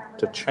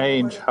to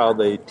change how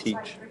they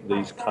teach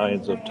these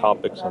kinds of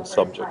topics and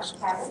subjects.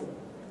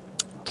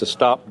 To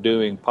stop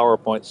doing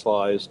PowerPoint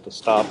slides, to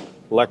stop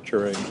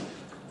lecturing,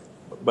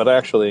 but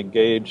actually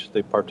engage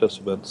the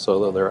participants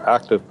so that they're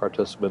active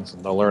participants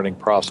in the learning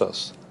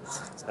process.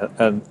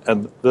 And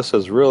this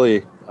has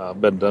really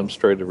been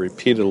demonstrated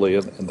repeatedly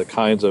in the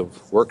kinds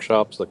of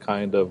workshops, the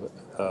kind of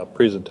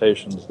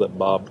presentations that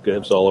Bob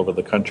gives all over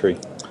the country.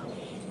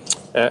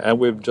 And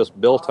we've just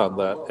built on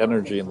that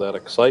energy and that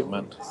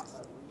excitement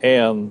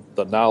and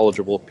the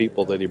knowledgeable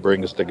people that he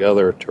brings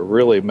together to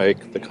really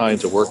make the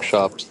kinds of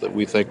workshops that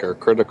we think are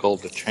critical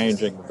to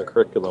changing the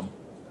curriculum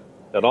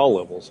at all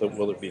levels,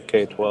 whether it be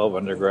K-12,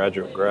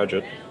 undergraduate,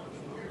 graduate.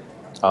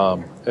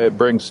 It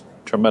brings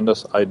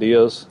tremendous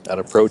ideas and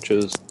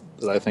approaches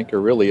that I think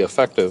are really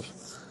effective,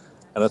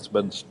 and it's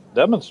been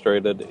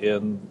demonstrated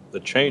in the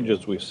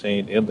changes we've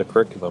seen in the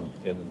curriculum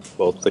in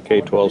both the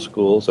K-12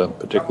 schools and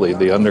particularly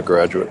the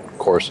undergraduate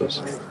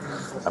courses.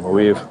 I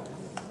mean,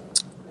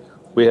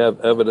 we have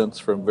evidence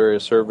from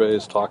various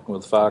surveys talking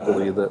with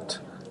faculty that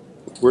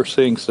we're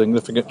seeing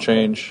significant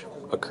change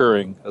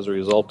occurring as a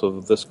result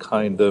of this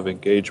kind of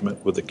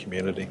engagement with the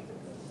community.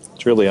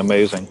 It's really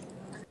amazing.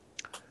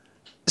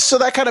 So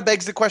that kind of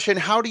begs the question,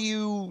 how do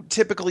you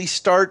typically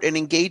start an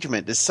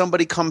engagement? Does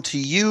somebody come to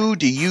you?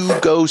 Do you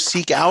go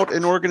seek out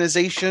an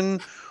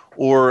organization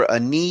or a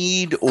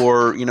need?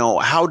 Or,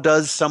 how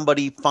does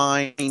somebody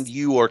find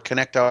you or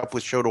connect up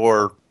with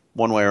Shodor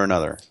one way or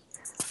another?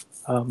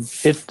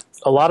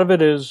 A lot of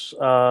it is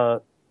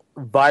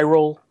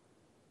viral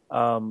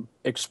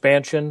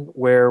expansion,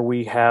 where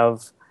we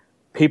have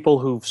people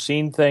who've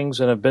seen things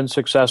and have been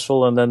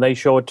successful, and then they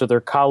show it to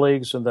their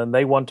colleagues, and then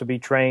they want to be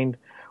trained,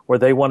 or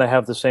they want to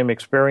have the same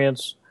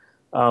experience.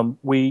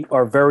 We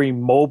are very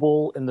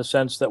mobile in the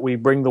sense that we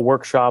bring the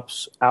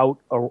workshops out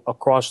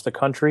across the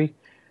country.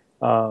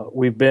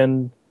 We've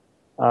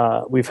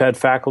had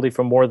faculty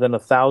from more than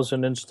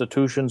 1,000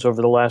 institutions over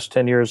the last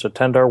 10 years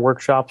attend our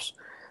workshops.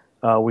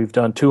 We've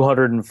done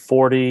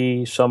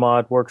 240 some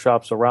odd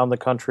workshops around the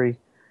country,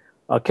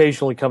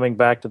 occasionally coming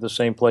back to the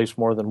same place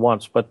more than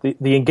once. But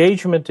the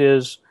engagement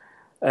is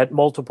at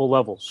multiple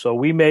levels. So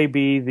we may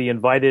be the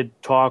invited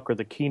talk or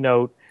the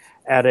keynote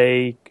at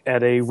a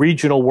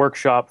regional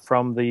workshop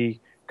from the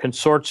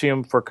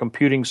Consortium for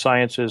Computing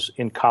Sciences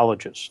in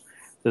Colleges,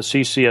 the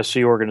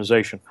CCSC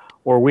organization.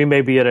 Or we may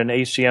be at an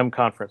ACM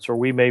conference, or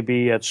we may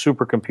be at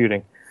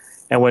supercomputing.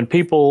 And when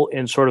people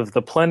in sort of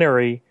the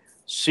plenary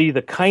see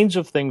the kinds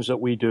of things that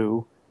we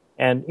do,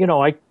 and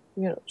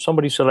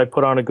somebody said I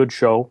put on a good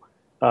show.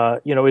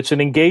 It's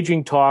an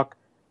engaging talk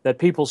that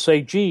people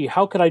say, "Gee,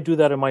 how could I do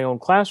that in my own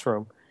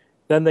classroom?"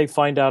 Then they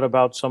find out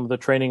about some of the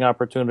training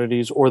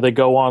opportunities, or they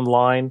go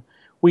online.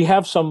 We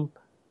have some,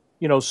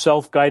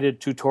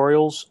 self-guided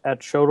tutorials at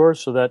Shodor,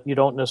 so that you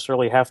don't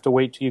necessarily have to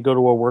wait till you go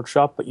to a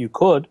workshop, but you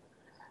could.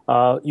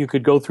 You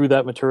could go through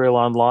that material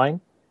online.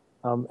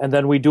 And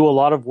then we do a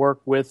lot of work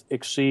with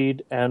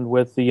Exceed and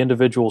with the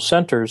individual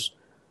centers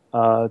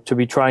to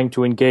be trying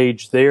to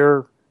engage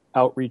their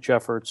outreach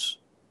efforts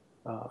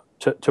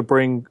to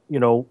bring,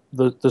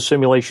 the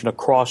simulation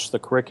across the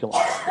curriculum.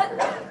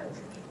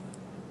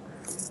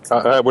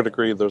 I would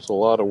agree. There's a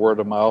lot of word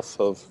of mouth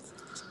of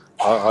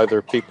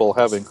either people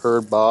having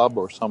heard Bob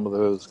or some of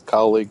his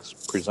colleagues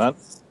present,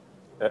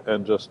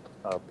 and just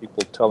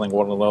people telling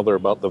one another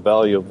about the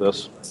value of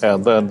this.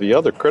 And then the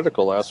other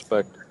critical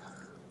aspect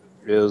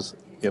is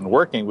in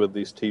working with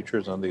these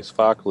teachers and these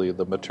faculty,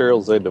 the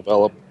materials they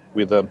develop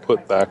we then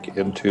put back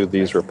into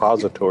these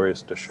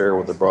repositories to share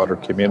with the broader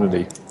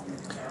community.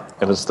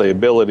 And it's the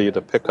ability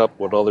to pick up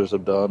what others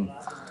have done,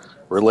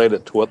 relate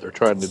it to what they're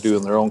trying to do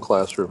in their own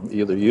classroom,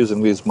 either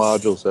using these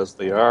modules as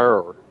they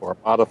are or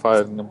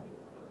modifying them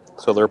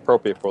so they're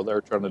appropriate for what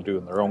they're trying to do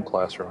in their own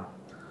classroom.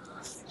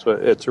 So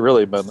it's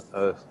really been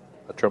a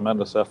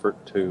tremendous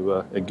effort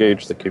to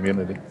engage the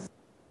community.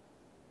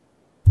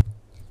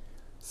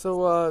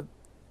 So,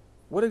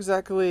 what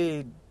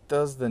exactly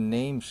does the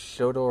name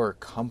Shodor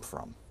come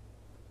from?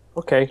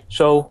 Okay,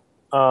 so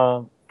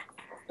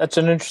that's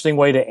an interesting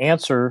way to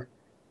answer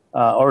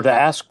or to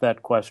ask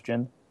that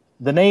question.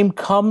 The name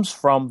comes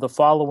from the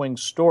following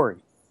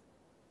story.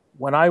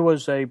 When I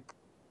was a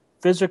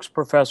physics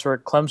professor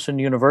at Clemson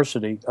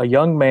University, a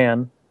young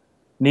man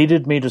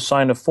needed me to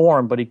sign a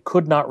form, but he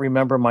could not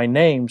remember my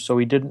name, so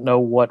he didn't know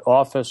what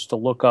office to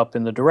look up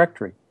in the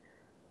directory.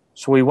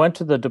 So we went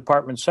to the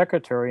department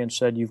secretary and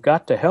said, "You've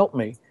got to help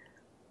me.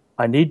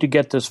 I need to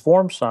get this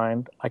form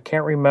signed. I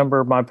can't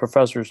remember my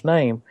professor's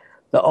name.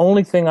 The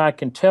only thing I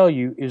can tell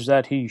you is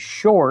that he's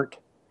short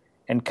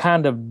and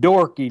kind of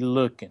dorky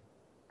looking."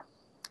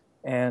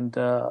 And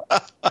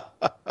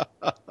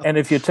and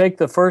if you take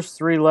the first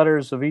three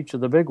letters of each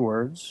of the big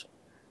words,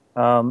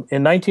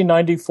 in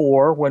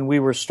 1994, when we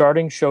were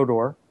starting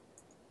Shodor,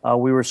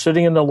 we were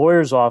sitting in the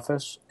lawyer's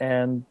office,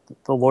 and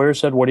the lawyer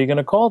said, "What are you going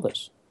to call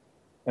this?"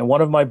 And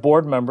one of my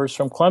board members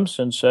from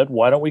Clemson said,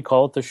 "Why don't we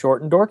call it the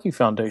Short and Dorky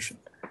Foundation?"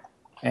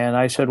 And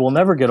I said, "We'll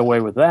never get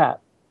away with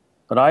that."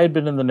 But I had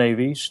been in the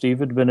Navy, Steve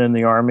had been in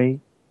the Army,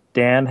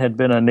 Dan had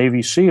been a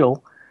Navy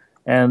SEAL,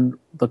 and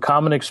the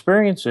common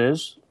experience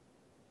is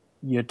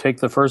you take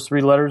the first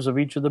three letters of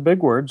each of the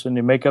big words and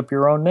you make up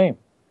your own name.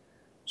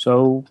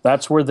 So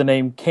that's where the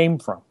name came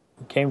from.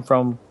 It came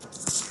from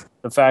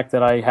the fact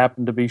that I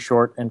happened to be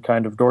short and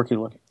kind of dorky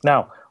looking.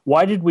 Now,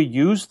 why did we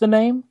use the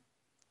name?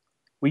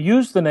 We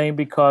used the name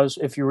because,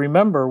 if you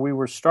remember, we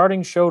were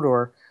starting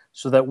Shodor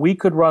so that we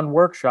could run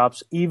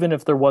workshops even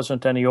if there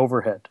wasn't any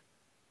overhead.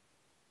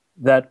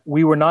 That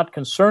we were not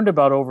concerned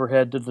about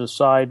overhead to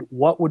decide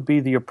what would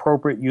be the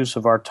appropriate use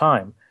of our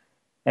time.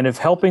 And if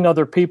helping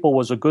other people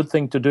was a good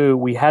thing to do,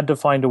 we had to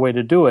find a way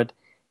to do it,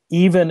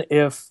 even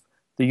if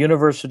the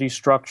university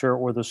structure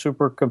or the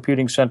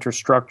supercomputing center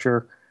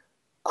structure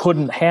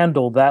couldn't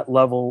handle that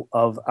level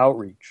of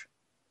outreach.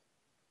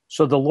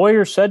 So the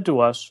lawyer said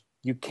to us,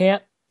 "You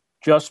can't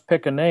just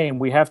pick a name.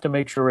 We have to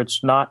make sure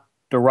it's not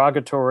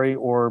derogatory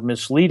or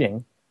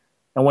misleading."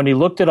 And when he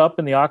looked it up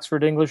in the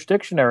Oxford English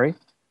Dictionary,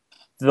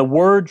 the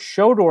word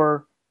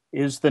Shodor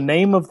is the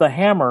name of the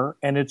hammer,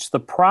 and it's the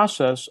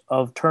process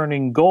of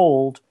turning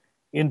gold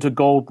into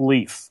gold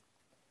leaf.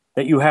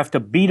 That you have to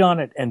beat on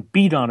it and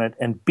beat on it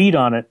and beat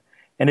on it.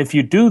 And if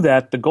you do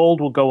that, the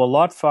gold will go a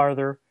lot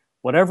farther.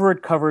 Whatever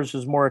it covers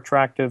is more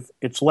attractive.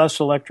 It's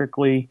less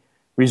electrically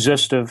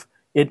resistive.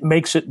 It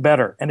makes it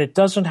better. And it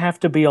doesn't have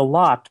to be a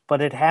lot,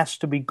 but it has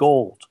to be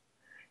gold.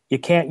 You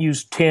can't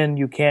use tin,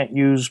 you can't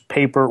use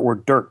paper or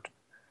dirt.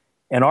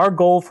 And our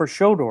goal for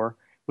Shodor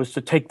was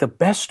to take the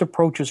best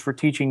approaches for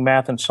teaching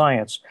math and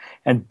science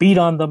and beat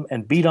on them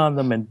and beat on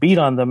them and beat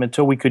on them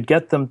until we could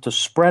get them to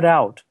spread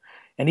out.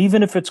 And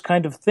even if it's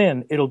kind of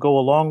thin, it'll go a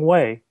long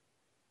way.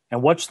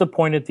 And what's the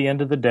point at the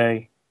end of the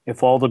day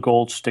if all the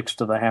gold sticks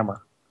to the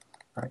hammer?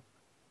 Right?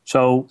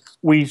 So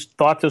we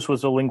thought this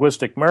was a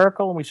linguistic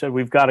miracle, and we said,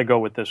 we've got to go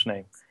with this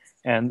name.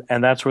 And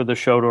that's where the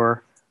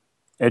Shodor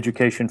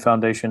Education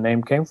Foundation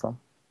name came from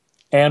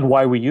and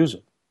why we use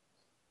it.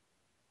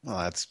 Well,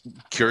 that's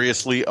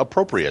curiously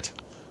appropriate.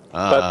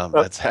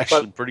 That's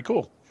actually pretty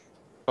cool.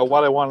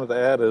 What I wanted to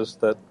add is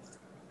that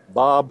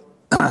Bob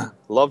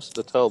loves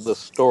to tell this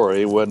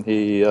story when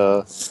he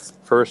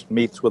first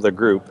meets with a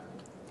group,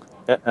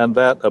 and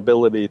that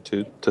ability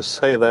to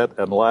say that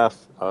and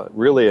laugh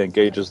really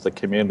engages the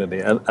community,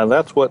 and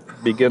that's what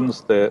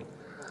begins the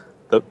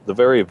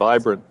very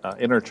vibrant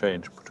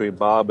interchange between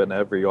Bob and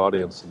every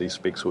audience that he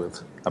speaks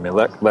with. I mean,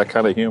 that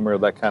kind of humor,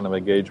 that kind of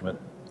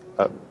engagement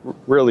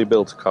really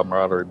builds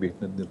camaraderie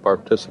between the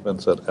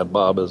participants and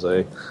Bob as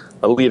a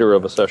leader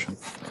of a session.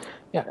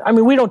 Yeah, I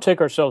mean, we don't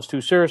take ourselves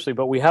too seriously,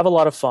 but we have a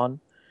lot of fun.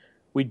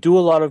 We do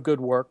a lot of good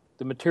work.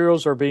 The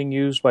materials are being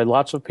used by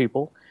lots of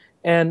people,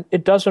 and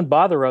it doesn't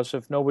bother us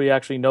if nobody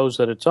actually knows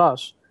that it's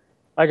us.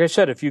 Like I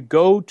said, if you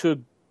go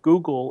to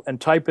Google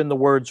and type in the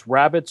words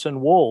rabbits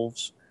and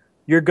wolves,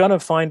 you're going to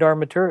find our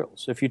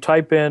materials. If you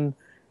type in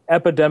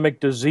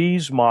epidemic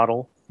disease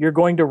model, you're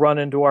going to run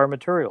into our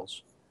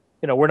materials.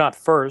 You know, we're not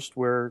first.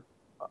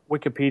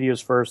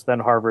 Wikipedia's first,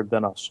 then Harvard,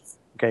 then us.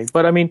 Okay,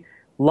 but I mean,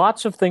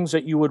 lots of things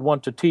that you would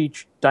want to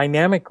teach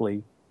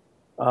dynamically.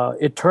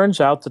 It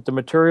turns out that the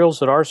materials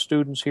that our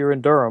students here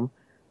in Durham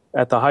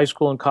at the high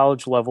school and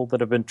college level that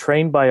have been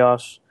trained by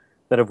us,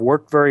 that have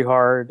worked very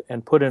hard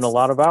and put in a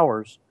lot of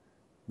hours,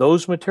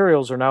 those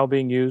materials are now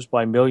being used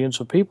by millions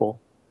of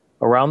people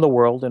around the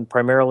world, and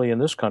primarily in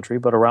this country,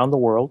 but around the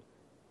world,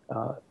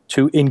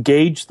 to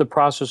engage the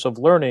process of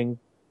learning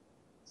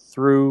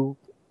through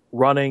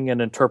running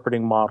and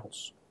interpreting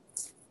models.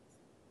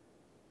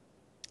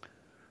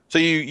 So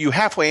you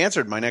halfway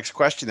answered my next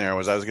question there. I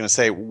was going to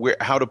say,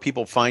 how do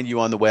people find you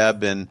on the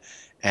web and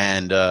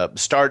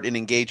start an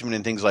engagement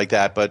and things like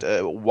that? But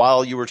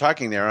while you were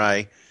talking there,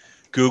 I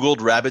Googled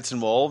rabbits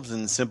and wolves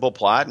and simple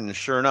plot, and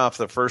sure enough,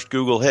 the first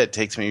Google hit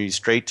takes me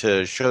straight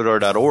to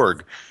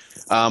Shodor.org.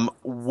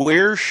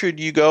 Where should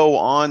you go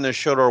on the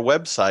Shodor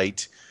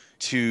website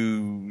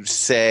to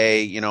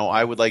say,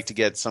 I would like to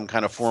get some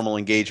kind of formal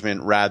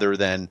engagement rather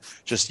than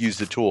just use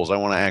the tools? I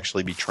want to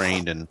actually be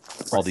trained in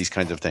all these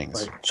kinds of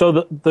things. Right. So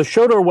the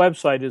Shodor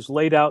website is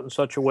laid out in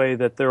such a way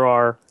that there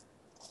are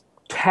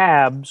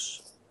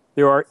tabs,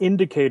 there are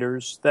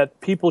indicators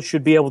that people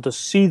should be able to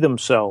see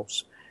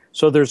themselves.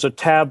 So there's a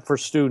tab for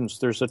students,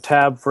 there's a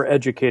tab for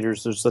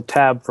educators, there's a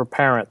tab for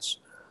parents,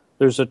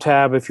 there's a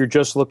tab if you're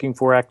just looking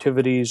for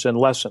activities and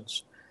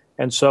lessons.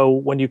 And so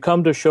when you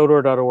come to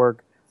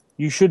Shodor.org,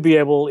 you should be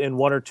able, in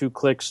one or two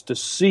clicks, to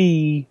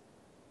see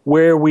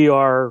where we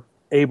are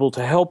able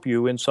to help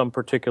you in some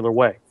particular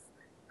way.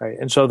 Right?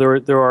 And so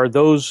there are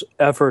those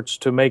efforts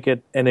to make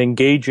it an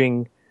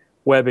engaging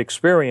web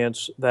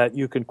experience that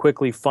you can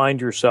quickly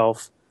find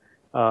yourself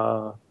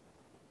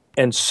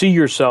and see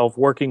yourself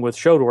working with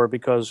Shodor,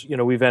 because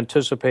we've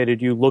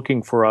anticipated you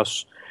looking for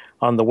us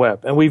on the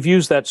web. And we've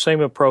used that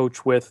same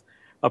approach with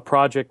a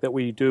project that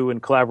we do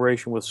in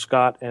collaboration with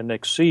Scott and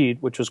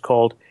Exceed, which is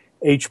called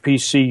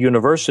HPC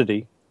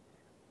University,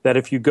 that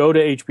if you go to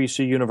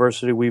HPC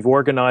University, we've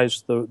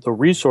organized the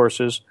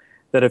resources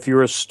that if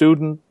you're a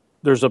student,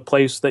 there's a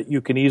place that you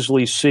can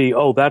easily see,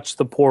 oh, that's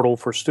the portal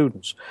for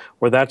students,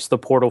 or that's the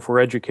portal for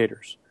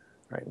educators.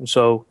 Right? And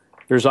so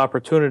there's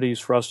opportunities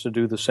for us to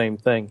do the same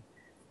thing.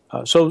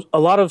 So a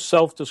lot of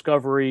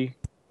self-discovery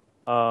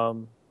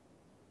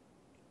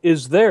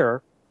is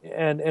there,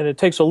 and it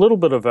takes a little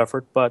bit of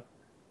effort, but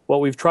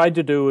what we've tried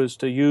to do is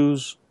to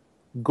use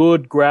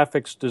good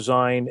graphics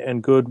design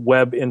and good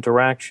web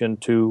interaction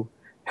to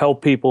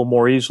help people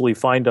more easily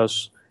find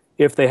us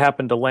if they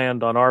happen to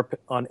land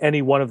on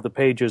any one of the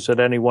pages at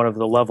any one of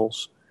the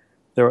levels.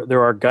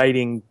 There are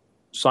guiding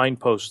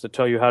signposts that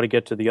tell you how to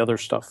get to the other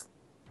stuff.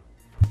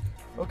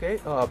 Okay,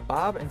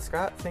 Bob and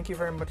Scott, thank you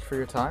very much for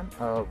your time.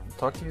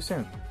 Talk to you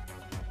soon.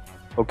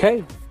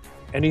 Okay.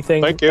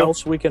 Anything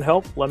else we can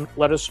help?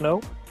 Let us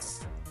know.